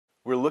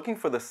We're looking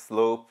for the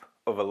slope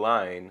of a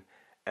line,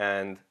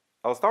 and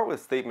I'll start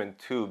with statement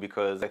 2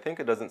 because I think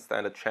it doesn't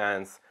stand a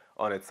chance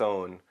on its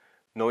own.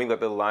 Knowing that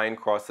the line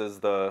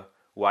crosses the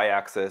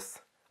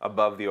y-axis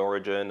above the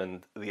origin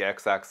and the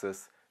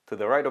x-axis to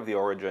the right of the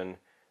origin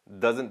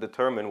doesn't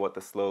determine what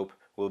the slope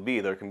will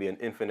be. There can be an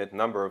infinite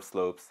number of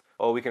slopes.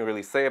 All we can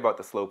really say about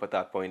the slope at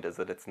that point is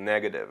that it's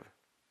negative.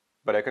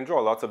 But I can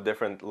draw lots of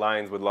different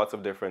lines with lots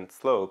of different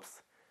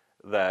slopes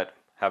that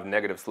have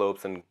negative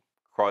slopes and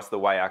cross the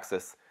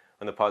y-axis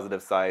on the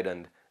positive side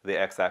and the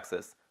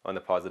x-axis on the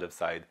positive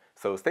side.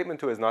 So statement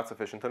 2 is not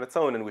sufficient on its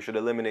own, and we should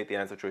eliminate the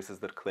answer choices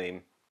that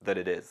claim that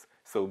it is.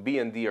 So B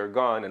and D are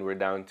gone, and we're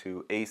down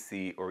to A,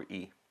 C, or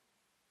E.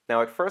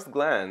 Now, at first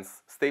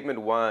glance,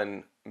 statement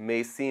 1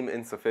 may seem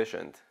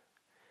insufficient.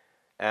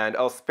 And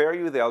I'll spare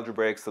you the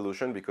algebraic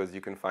solution because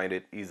you can find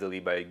it easily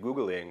by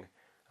Googling.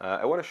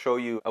 I want to show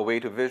you a way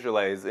to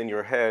visualize in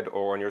your head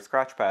or on your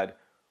scratch pad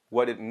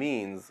what it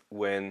means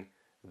when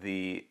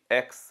the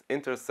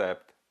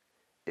x-intercept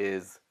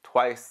is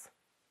twice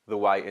the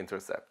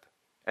y-intercept.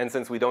 And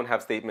since we don't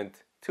have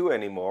statement 2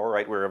 anymore,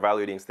 right, we're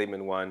evaluating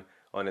statement 1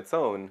 on its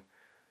own,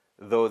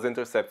 those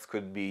intercepts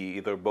could be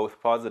either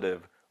both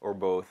positive or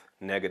both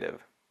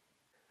negative.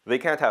 They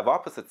can't have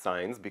opposite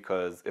signs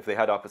because if they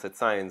had opposite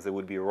signs, it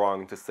would be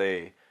wrong to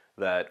say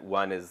that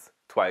one is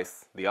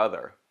twice the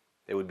other.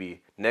 It would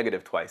be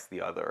negative twice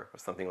the other or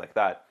something like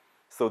that.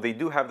 So they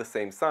do have the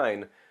same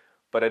sign,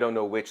 but I don't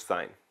know which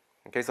sign.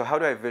 Okay, so how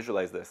do I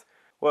visualize this?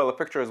 Well, a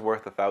picture is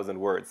worth 1,000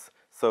 words.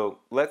 So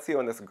let's see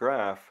on this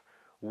graph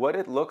what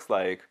it looks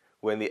like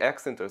when the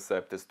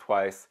x-intercept is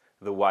twice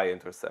the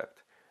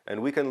y-intercept.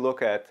 And we can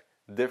look at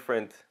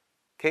different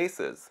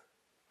cases,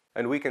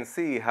 and we can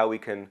see how we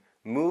can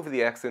move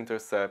the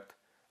x-intercept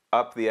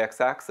up the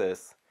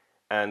x-axis,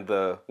 and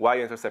the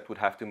y-intercept would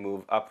have to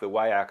move up the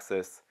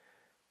y-axis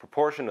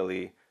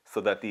proportionally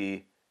so that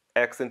the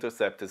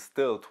x-intercept is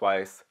still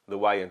twice the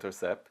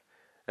y-intercept.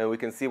 And we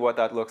can see what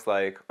that looks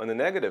like on the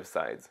negative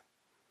sides.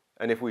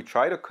 And if we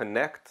try to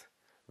connect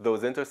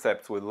those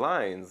intercepts with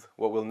lines,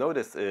 what we'll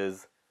notice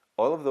is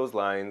all of those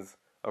lines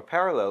are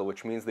parallel,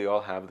 which means they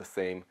all have the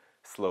same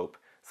slope.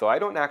 So I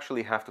don't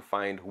actually have to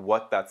find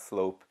what that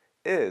slope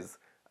is.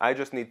 I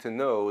just need to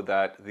know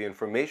that the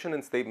information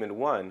in statement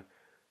 1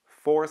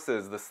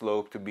 forces the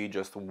slope to be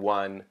just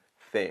one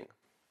thing.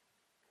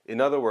 In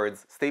other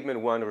words,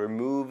 statement 1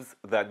 removes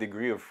that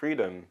degree of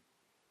freedom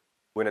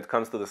when it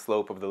comes to the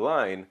slope of the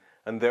line,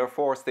 and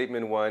therefore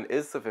statement 1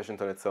 is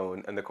sufficient on its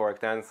own, and the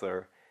correct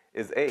answer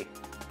is A.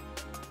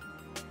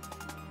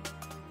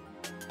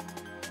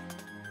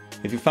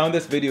 If you found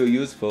this video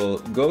useful,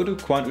 go to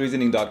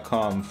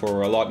quantreasoning.com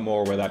for a lot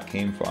more where that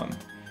came from.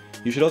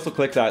 You should also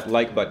click that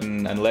like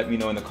button and let me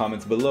know in the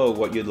comments below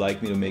what you'd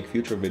like me to make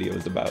future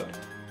videos about.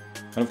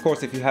 And of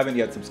course, if you haven't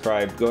yet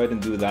subscribed, go ahead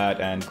and do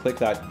that and click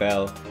that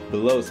bell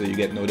below so you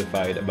get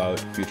notified about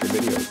future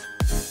videos.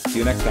 See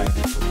you next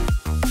time.